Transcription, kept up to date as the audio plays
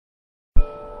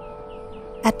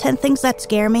At 10 Things That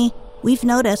Scare Me, we've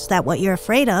noticed that what you're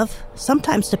afraid of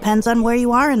sometimes depends on where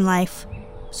you are in life.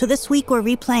 So this week we're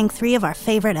replaying 3 of our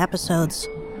favorite episodes.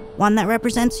 One that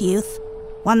represents youth,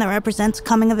 one that represents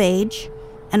coming of age,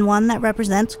 and one that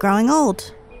represents growing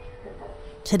old.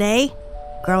 Today,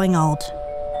 growing old.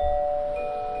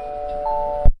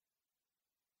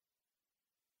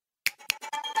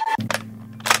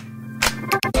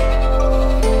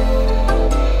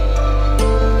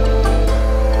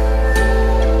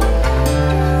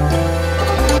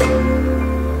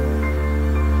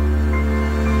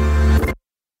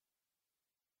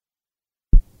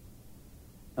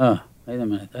 Oh, wait a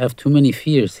minute. I have too many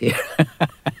fears here.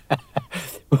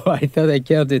 Oh, I thought I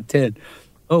counted 10.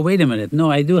 Oh, wait a minute.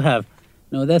 No, I do have.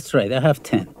 No, that's right. I have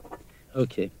 10.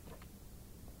 Okay.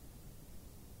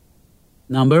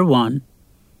 Number 1,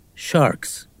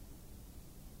 sharks.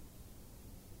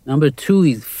 Number 2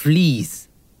 is fleas.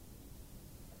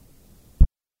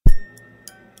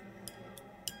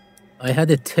 I had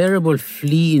a terrible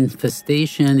flea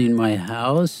infestation in my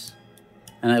house.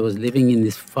 And I was living in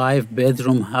this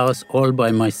 5-bedroom house all by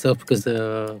myself because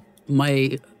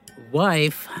my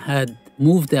wife had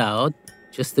moved out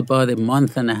just about a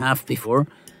month and a half before.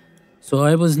 So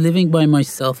I was living by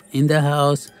myself in the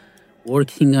house,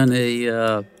 working on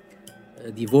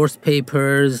divorce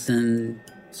papers and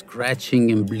scratching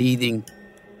and bleeding.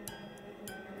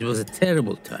 It was a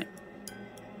terrible time.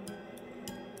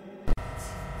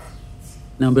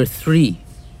 Number 3,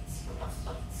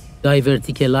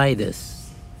 diverticulitis.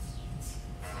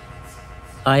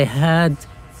 I had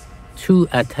 2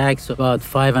 attacks about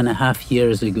 5.5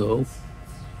 years ago,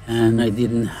 and I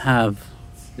didn't have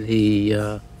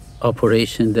the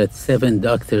operation that 7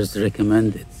 doctors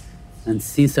recommended. And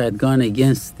since I had gone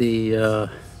against the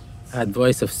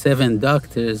advice of 7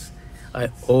 doctors, I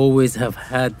always have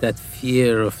had that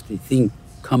fear of the thing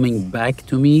coming back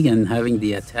to me and having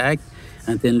the attack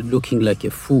and then looking like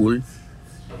a fool.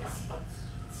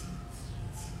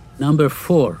 Number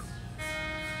 4,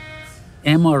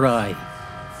 MRI.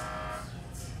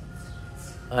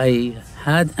 I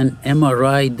had an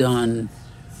MRI done,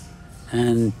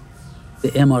 and the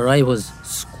MRI was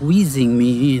squeezing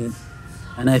me in,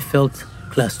 and I felt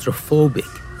claustrophobic.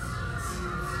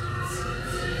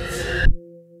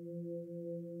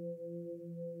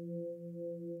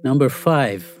 Number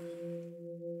 5,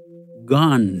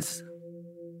 guns.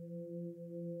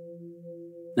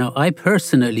 Now, I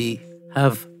personally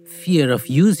have fear of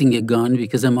using a gun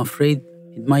because I'm afraid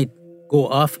it might go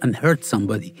off and hurt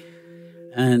somebody.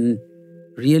 And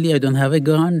really, I don't have a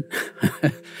gun.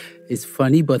 It's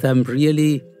funny, but I'm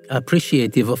really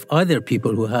appreciative of other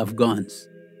people who have guns.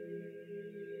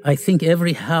 I think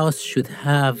every house should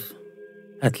have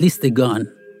at least a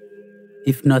gun,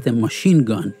 if not a machine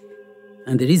gun.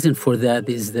 And the reason for that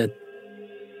is that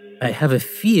I have a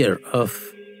fear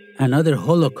of another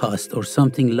Holocaust or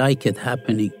something like it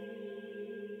happening.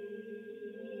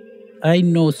 I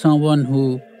know someone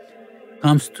who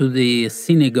comes to the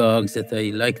synagogues that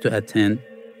I like to attend,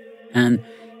 and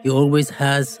he always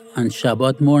has on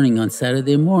Shabbat morning, on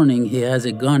Saturday morning, he has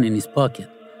a gun in his pocket.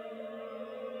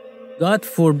 God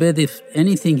forbid if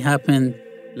anything happened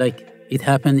like it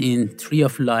happened in Tree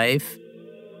of Life,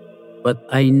 but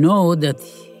I know that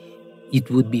it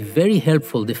would be very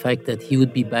helpful, the fact that he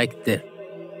would be back there.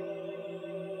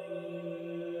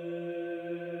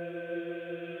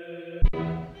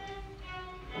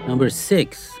 Number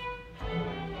 6,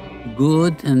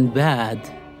 good and bad,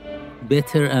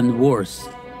 better and worse.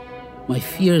 My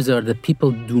fears are that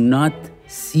people do not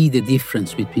see the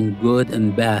difference between good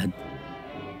and bad.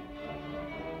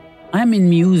 I'm in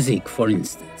music, for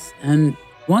instance, and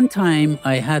one time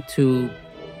I had to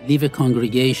leave a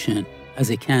congregation as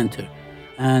a cantor,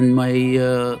 and my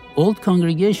old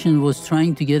congregation was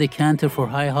trying to get a cantor for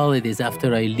high holidays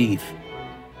after I leave.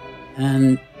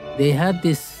 And they had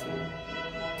this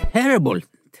terrible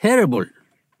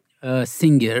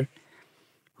singer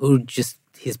who just,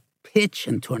 his pitch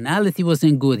and tonality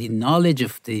wasn't good. His knowledge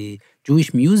of the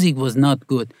Jewish music was not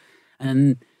good.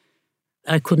 And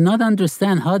I could not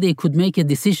understand how they could make a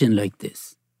decision like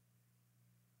this.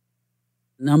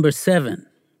 Number 7,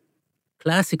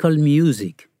 classical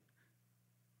music.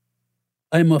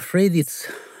 I'm afraid it's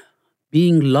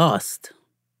being lost.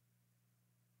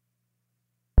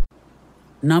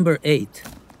 Number 8,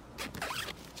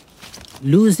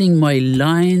 losing my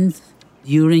lines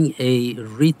during a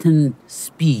written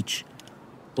speech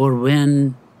or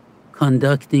when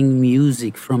conducting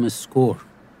music from a score.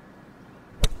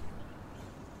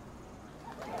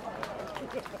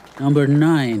 Number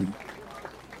 9,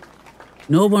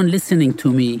 no one listening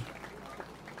to me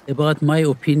about my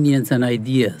opinions and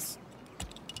ideas.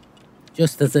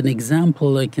 Just as an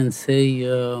example, I can say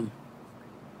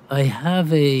I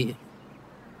have a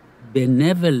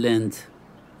benevolent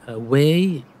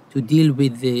way to deal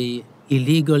with the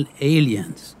illegal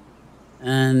aliens.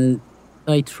 And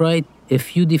I tried a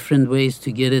few different ways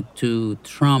to get it to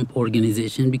Trump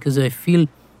organization because I feel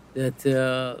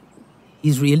that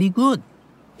he's really good.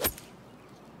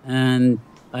 And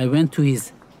I went to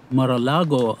his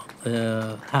Mar-a-Lago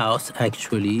house,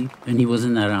 actually, when he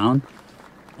wasn't around,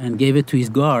 and gave it to his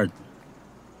guard.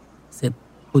 Said,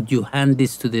 could you hand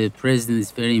this to the president?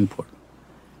 It's very important.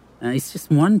 It's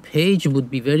just one page would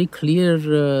be very clear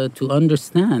to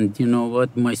understand,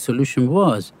 what my solution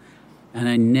was. And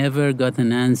I never got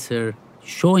an answer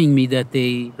showing me that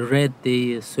they read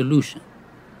the solution.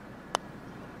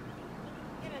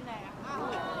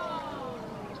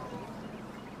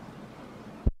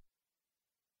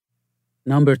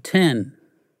 Number 10,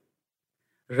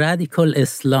 radical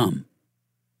Islam.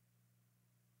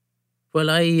 Well,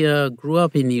 I grew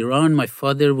up in Iran. My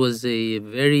father was a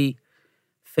very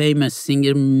famous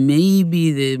singer,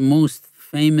 maybe the most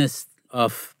famous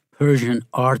of Persian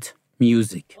art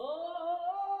music.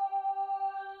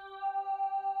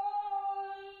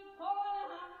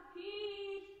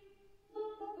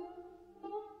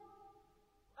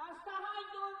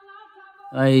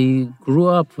 I grew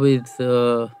up with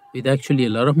actually a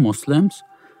lot of Muslims.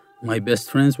 My best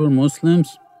friends were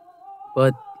Muslims.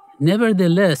 But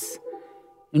nevertheless,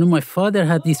 my father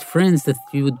had these friends that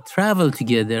we would travel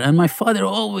together, and my father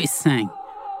always sang.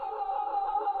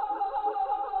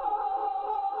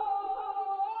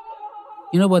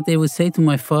 What they would say to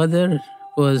my father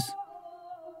was,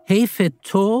 "Hayf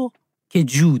to ke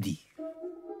Judi."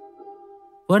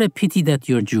 What a pity that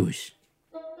you're Jewish.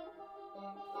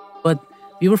 But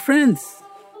we were friends.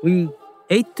 We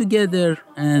ate together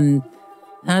and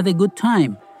had a good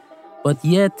time. But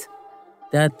yet,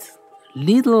 that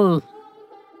little,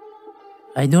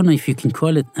 I don't know if you can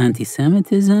call it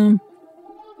anti-Semitism,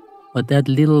 but that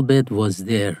little bit was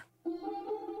there.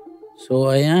 So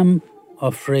I am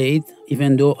afraid,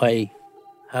 even though I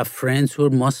have friends who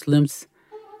are Muslims,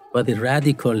 but the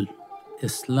radical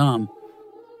Islam,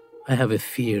 I have a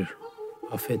fear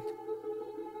of it.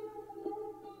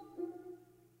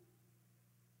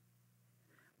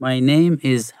 My name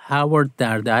is Howard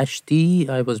Dardashti.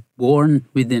 I was born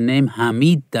with the name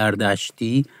Hamid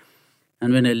Dardashti.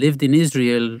 And when I lived in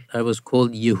Israel, I was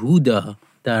called Yehuda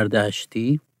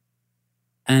Dardashti.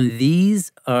 And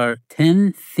these are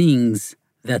 10 things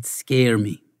that scare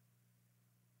me.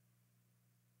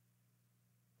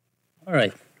 All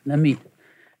right, let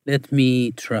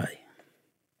me try.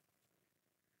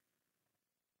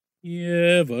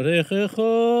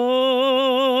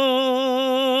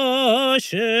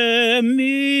 Hashem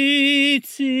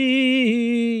mitzion,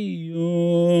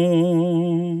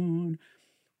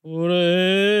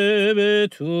 ore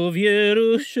betuv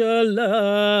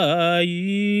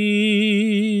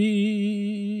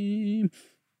Yerushalayim.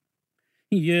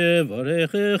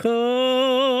 Yevarechecha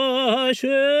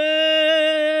Hashem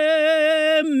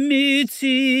mitzion,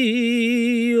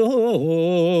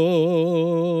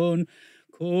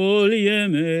 kol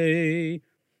yemei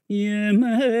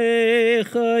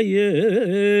chayecha.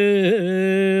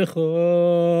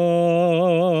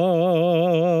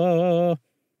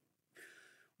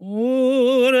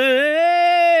 Urevanim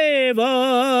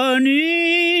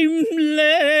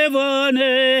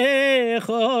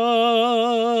levanecha,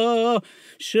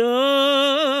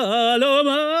 shalom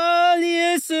al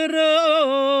Yisrael.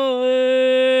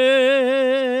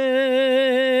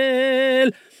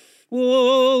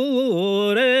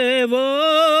 Urevanim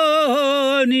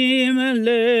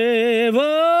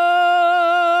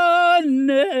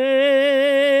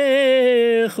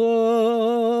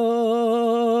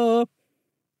levanecha,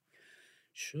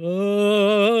 shalom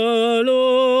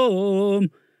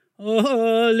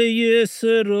al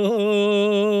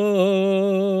Yisrael.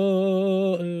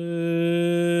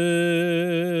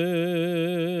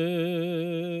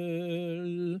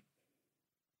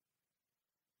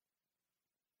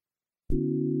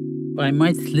 I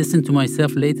might listen to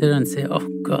myself later and say, oh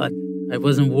God, I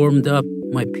wasn't warmed up.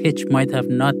 My pitch might have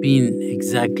not been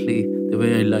exactly the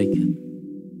way I like it.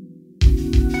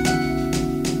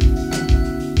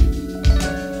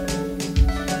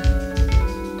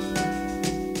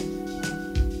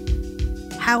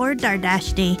 Howard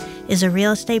Dardashti is a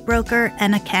real estate broker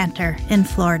and a cantor in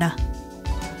Florida.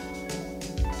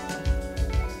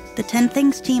 The 10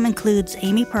 Things team includes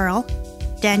Amy Pearl,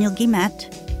 Daniel Guillemette,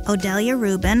 Odelia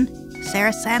Rubin,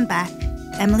 Sarah Sandbach,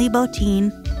 Emily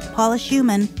Botine, Paula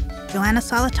Schumann, Joanna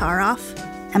Solitaroff,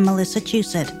 and Melissa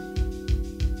Chusett.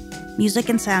 Music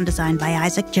and sound design by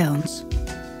Isaac Jones.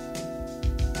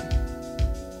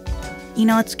 You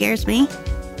know what scares me?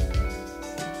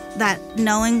 That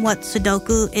knowing what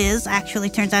Sudoku is actually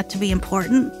turns out to be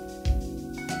important.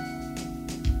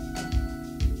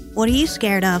 What are you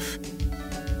scared of?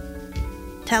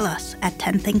 Tell us at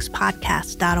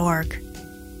 10thingspodcast.org.